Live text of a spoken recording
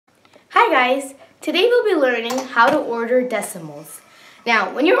Hi guys! Today we'll be learning how to order decimals.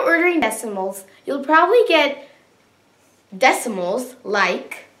 Now, when you're ordering decimals, you'll probably get decimals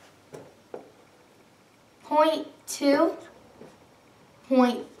like 0.2,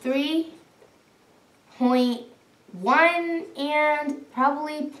 0.3, 0.1, and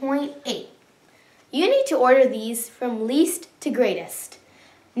probably 0.8. You need to order these from least to greatest.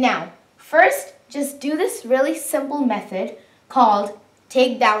 Now, first, just do this really simple method called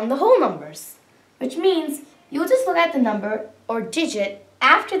take down the whole numbers, which means you'll just look at the number or digit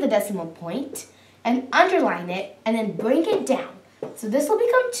after the decimal point and underline it and then bring it down. So this will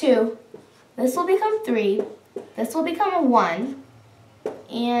become 2, this will become 3, this will become a 1,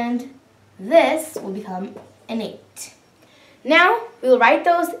 and this will become an 8. Now we'll write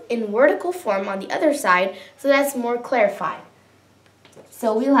those in vertical form on the other side so that's more clarified.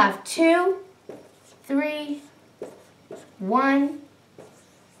 So we'll have 2, 3, 1,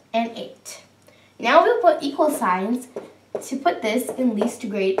 and 8. Now we'll put equal signs to put this in least to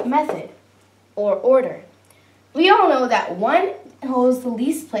great method or order. We all know that 1 holds the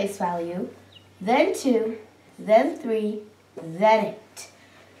least place value, then 2, then 3, then 8.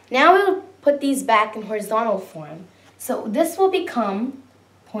 Now we'll put these back in horizontal form. So this will become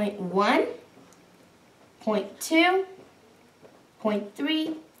 0.1, 0.2,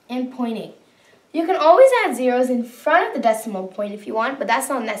 0.3, and 0.8. You can always add zeros in front of the decimal point if you want, but that's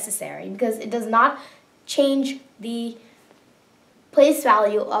not necessary because it does not change the place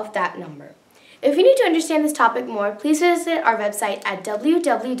value of that number. If you need to understand this topic more, please visit our website at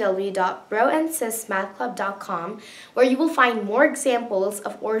www.broandsismathclub.com where you will find more examples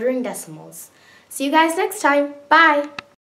of ordering decimals. See you guys next time. Bye!